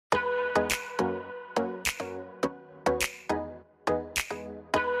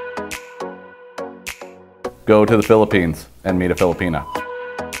go to the Philippines and meet a Filipina.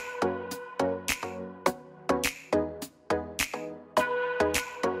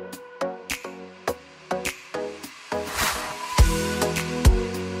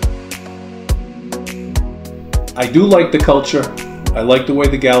 I do like the culture. I like the way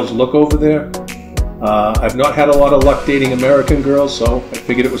the gals look over there. I've not had a lot of luck dating American girls, so I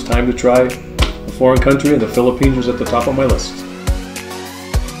figured it was time to try a foreign country, and the Philippines was at the top of my list.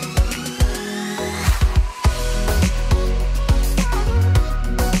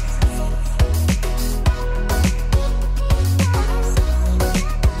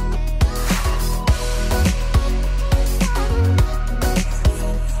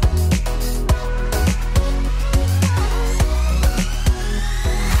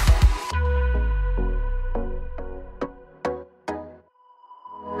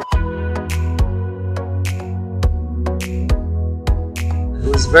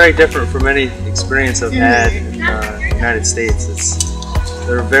 It was very different from any experience I've had in the United States.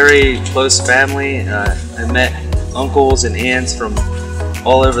 They're a very close family. I met uncles and aunts from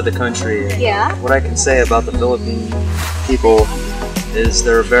all over the country. Yeah. What I can say about the Philippine people is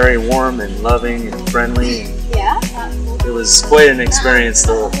they're very warm and loving and friendly. Yeah. It was quite an experience,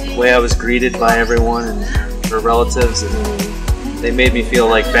 the way I was greeted by everyone and their relatives, and they made me feel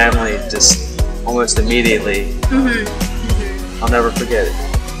like family just almost immediately. I'll never forget it.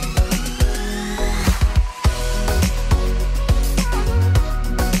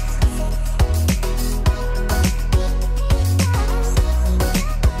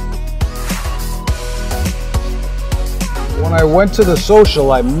 When I went to the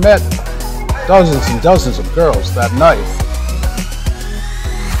social, I met dozens and dozens of girls that night.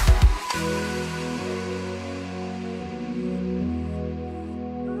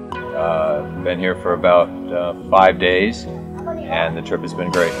 Been here for about 5 days, and the trip has been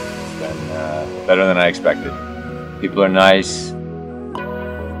great. It's been better than I expected. People are nice.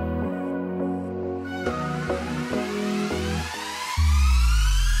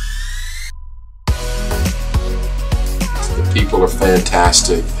 The people are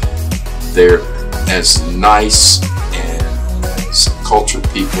fantastic. They're as nice and as cultured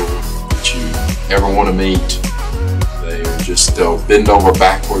people that you ever want to meet. They'll bend over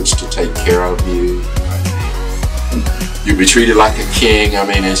backwards to take care of you. You'll be treated like a king. I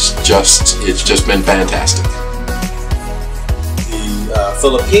mean, it's just been fantastic. The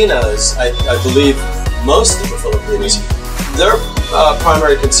Filipinas, I believe most of the Filipinos, their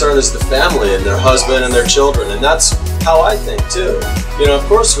primary concern is the family and their husband and their children, and that's how I think too. You know, of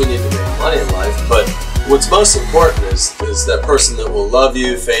course we need to make money in life, but what's most important is that person that will love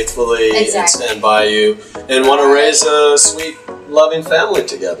you faithfully and stand by you and want to raise a sweet, loving family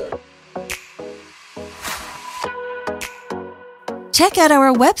together. Check out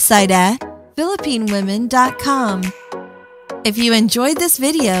our website at philippinewomen.com. If you enjoyed this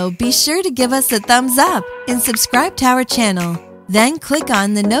video, be sure to give us a thumbs up and subscribe to our channel. Then click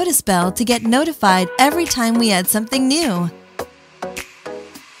on the notice bell to get notified every time we add something new.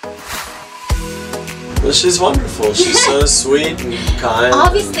 Well, she's wonderful. She's so sweet and kind.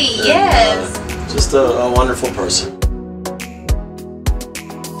 Obviously, and, yes. Just a wonderful person.